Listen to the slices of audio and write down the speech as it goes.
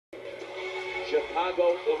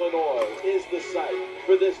Chicago, Illinois is the site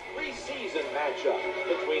for this preseason matchup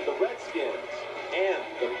between the Redskins and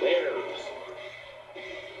the Bears.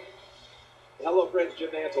 Hello, friends. Jim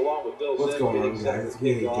Nance along with Bill. What's going on, guys? It's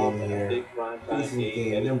really game here. This is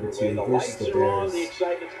game number 2 versus the Bears.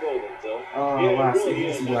 Last game,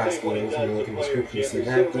 this is last game. So look in the description to see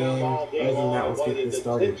that game. Other than that, let's get this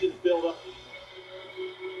started.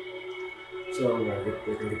 So we're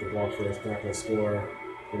gonna get the ball first. They're not gonna score.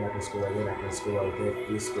 They're not gonna score. They're not gonna score.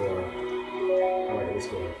 We score. All right, we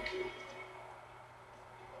score.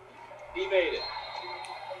 He made it.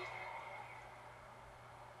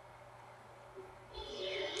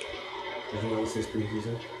 Did you know this is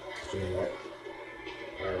preseason? You know what?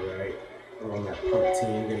 Alright. We're on that punt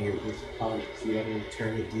team. Gonna get this punt. See if I can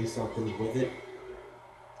turn to do something with it.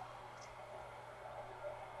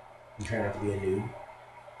 I'm trying not to be a noob.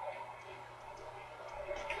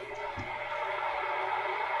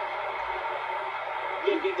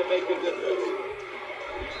 Looking to make a difference.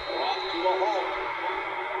 He's brought to a halt.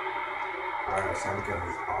 Alright, so I'm going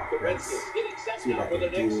The to Redskins getting set see now what I for the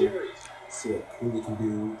can next do. series. See what Cooley can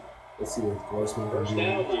do. Let's see what Grossman can First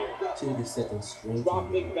down do. here. See what the second string can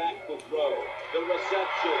Dropping do. back the throw. The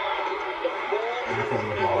reception. The ball. And I think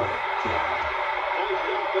the ball. Nice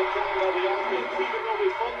job by the offense. Even though they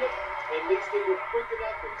fumbled it, at least they were quick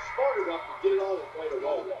enough and smart enough to get it on and right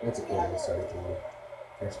away. That's a good answer right there.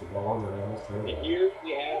 Catch the ball and then almost turn it. And here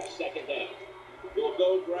we have second down. We'll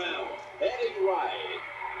go ground. Heading right.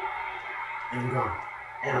 And I'm gone.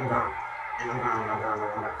 And I'm gone. And I'm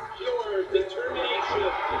gone. Pure determination.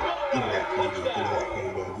 Give me that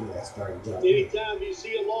payday. Give me that starting job. Anytime you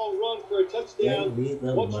see a long run for a touchdown,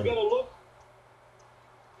 what's going to look?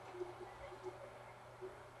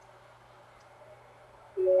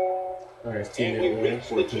 Alright, it's 2 And we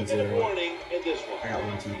minutes, reached the 2-minute 14-0. warning in this one. I got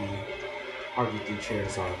one TD. Hard to do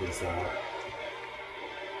chairs on this side.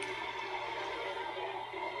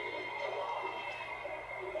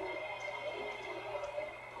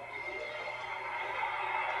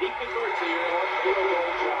 He converts here on field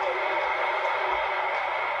goal try.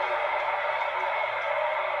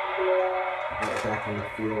 Right back in the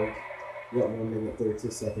field. We got 1 minute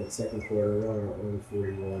 32 seconds. Second quarter, run at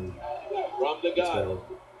 141. From the gun.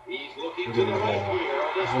 He's looking to the right here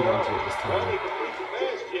on this one. Well, he completes the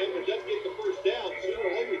pass, Jim, and doesn't get the first down. Sooner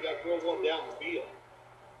or later, he got to throw one down the field.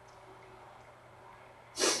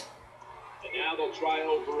 And now they'll try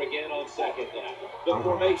over again on second down. The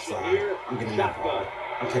formation here, shotgun.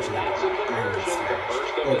 I'm catching that. That's a conversion. The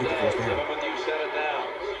first of the day. Gentlemen, you set it down.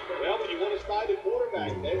 Well, when you want to stop the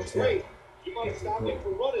quarterback, that's great. You might stop him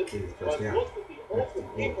from running, but look at the open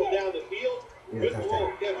people down the field. Good ball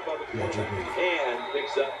kept by the quarterback. And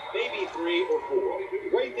picks up maybe 3 or 4. The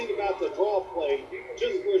great thing about the draw play,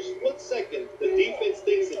 just for a split second, the defense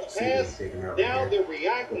thinks it's pass. Now they're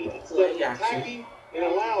reacting instead of attacking, and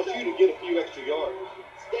allows you to get a few extra yards.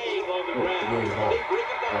 Staying on the ground. They bring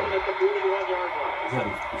it down at the 41-yard line.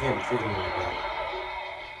 You can't be treating me like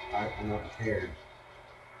that. I'm not prepared.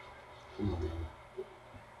 Come on, man.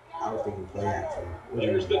 I was thinking play action.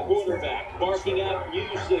 There's the quarterback barking out new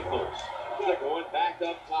signals. They're going back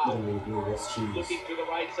up top. Looking to the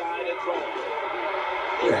right side and throwing.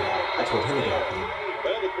 Yeah, that's what he got.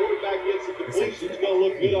 Well, the quarterback gets the completion. It's going to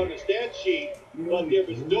look good on the stat sheet, but there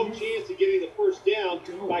was no chance of getting the first down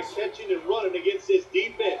by catching and running against this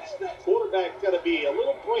defense. Quarterback's got to be a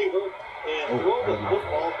little braver and throw the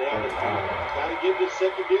football down the field. Got to give the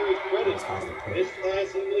secondary credit. This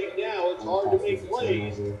passing league now, it's hard to make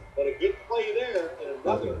plays, but a good play there and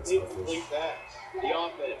another incomplete pass. The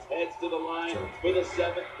offense heads to the line for the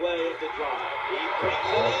 7th play of the drive. He brings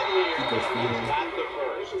it in here. He's got the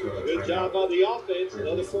first. Good job by the offense.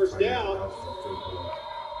 Another first down.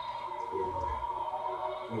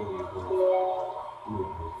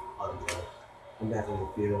 I'm back on the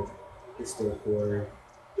field. It's third quarter.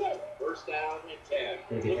 First down and 10.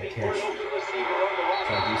 Gonna get that catch. Receiver on the right.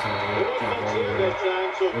 Try to do something. It wasn't much here that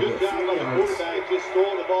time, so good job by the quarterback just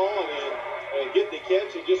throwing the ball and getting the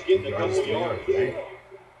catch and just getting a couple yards.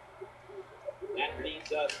 That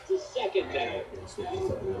brings us to second down. So he's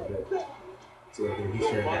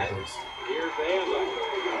sharing backwards. Here's the handoff.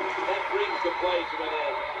 That brings the play to an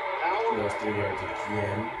end. Howard. That's 3 yards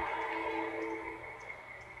again.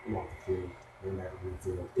 I'm off the field. I'm back on the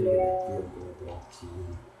field. Didn't get that field goal off the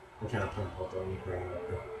team. I'm trying to pump up on the crowd.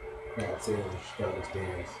 The crowd saying Chicago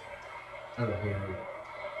stands. I don't hear him.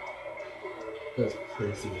 Because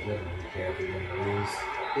preseason doesn't really care if they're going to lose.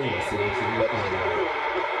 They want to see what you're playing about.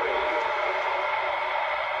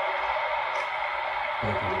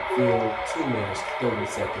 Back on the field, 2 minutes, 30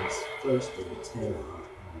 seconds. First and 10 on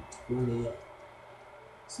 20.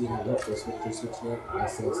 See how that was switching up. I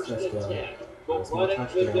said it's First and touchdown. 10. But Go it's run not it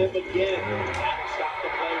touchdown. with them It's again. a That'll stop the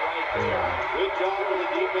play right there. yeah. Good job for the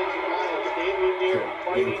defensive line standing there and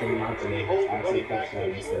fighting. Came out And they there. hold the I running said back to touchdown.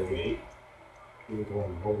 a It's short like lead. he was going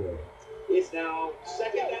the whole way. It's now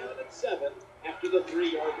 2nd down and 7 after the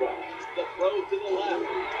 3-yard rush. The throw to the left.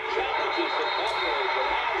 Challenges the coverage.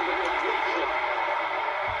 Allows the completion.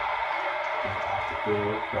 Off the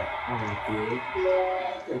field, but on the field.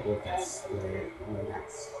 I think what that's like. I mean,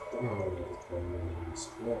 that's. I don't know what it's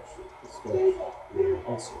called. Stretch. Yeah,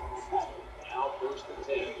 also. Now 1st and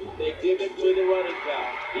 10. They give it to the running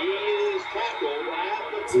back. He is tackled at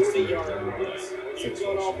the 40-yard line. When you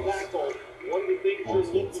got off tackle, one of the things you're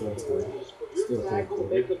looking for is for your tackle to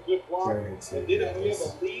make a good block. And then if you have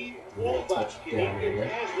a lead fullback, you need to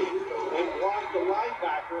pass it and block the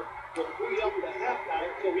linebacker to free up the halfback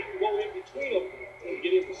so he can go in between them and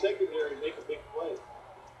get in the secondary and make a big play.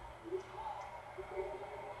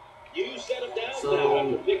 You set him down now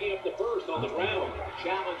after picking up the first on the ground,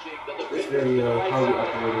 challenging the This defender. video probably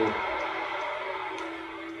uploaded.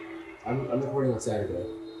 I'm recording on Saturday.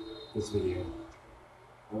 This video.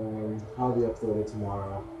 Probably uploaded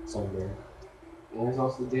tomorrow, Sunday. And it's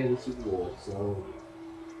also the day of the Super Bowl, so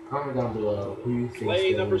comment down below who you think.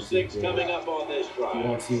 Play number 6 coming up on this drive. If you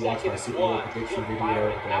want to watch my Super Bowl prediction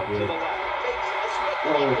video, that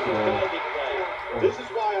This is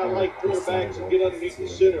why I like quarterbacks who get underneath the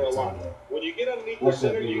center a lot. When you get underneath the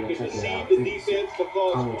center, you can deceive the defense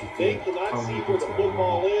because they cannot see where the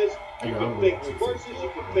football is. You can fake reverses, you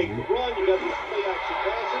can fake the run, you got these play action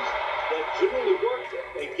passes that generally work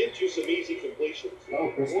and get you some easy completions.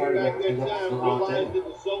 Quarterback that time realized in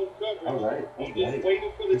the zone coverage, he just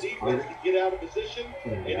waited for the defense to get out of position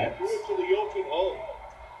and he threw it to the open hole.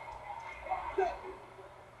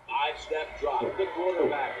 5-step drop. The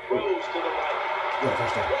quarterback throws to the right. Winston,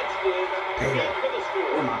 again for the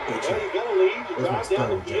score. Well, you got a lead. You drive down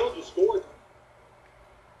the field, you scored.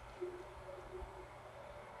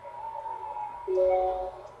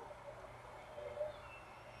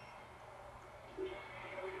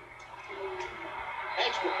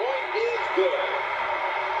 Extra point is good.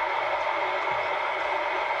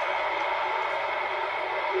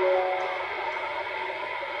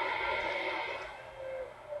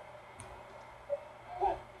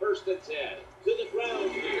 First and 10. To the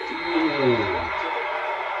ground here. Well,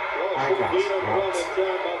 being on the run and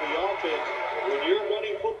down by the offense. When you're a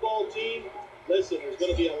running football team, listen, there's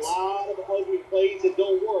going to be a lot of ugly plays that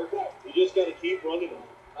don't work. You just got to keep running them.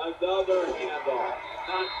 Another handoff.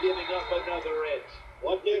 Not giving up another inch.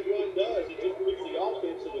 What that run does, it just puts the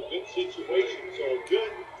offense in a good situation. So a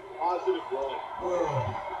good, positive run.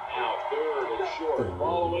 Now 3rd and short,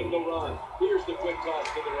 following the run. Here's the quick toss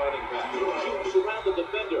to the running back. Shoots around the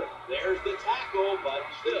defender. There's the tackle, but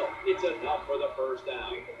still, it's enough for the first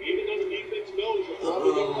down. Even though the defense knows you're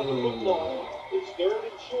probably going to run the football, it's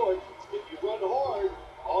 3rd and short. If you run hard,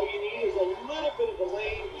 all you need is a little bit of a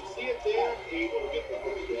lane. You see it there, able to get the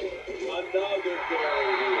first down. Another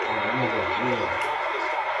carry here.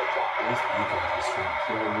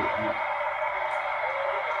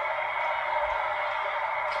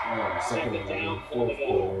 Second down, 4th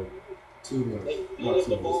quarter, 2 minutes, not 2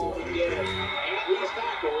 minutes.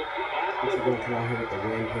 What's going to come out here with the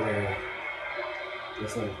win here?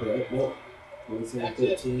 Let's not put it. Nope.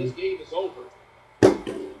 27-13. This game is over.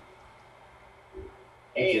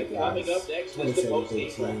 And coming up next is the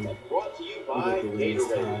post-game wrap, brought to you by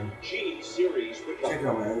Gatorade G Series Recovery. Check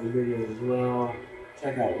out my other videos as well.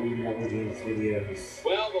 Check out Reading Up James videos.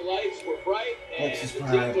 Well, the lights were bright and the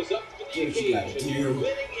team was up to the occasion. You're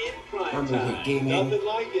winning in prime time. Nothing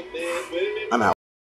like it, man. I'm out.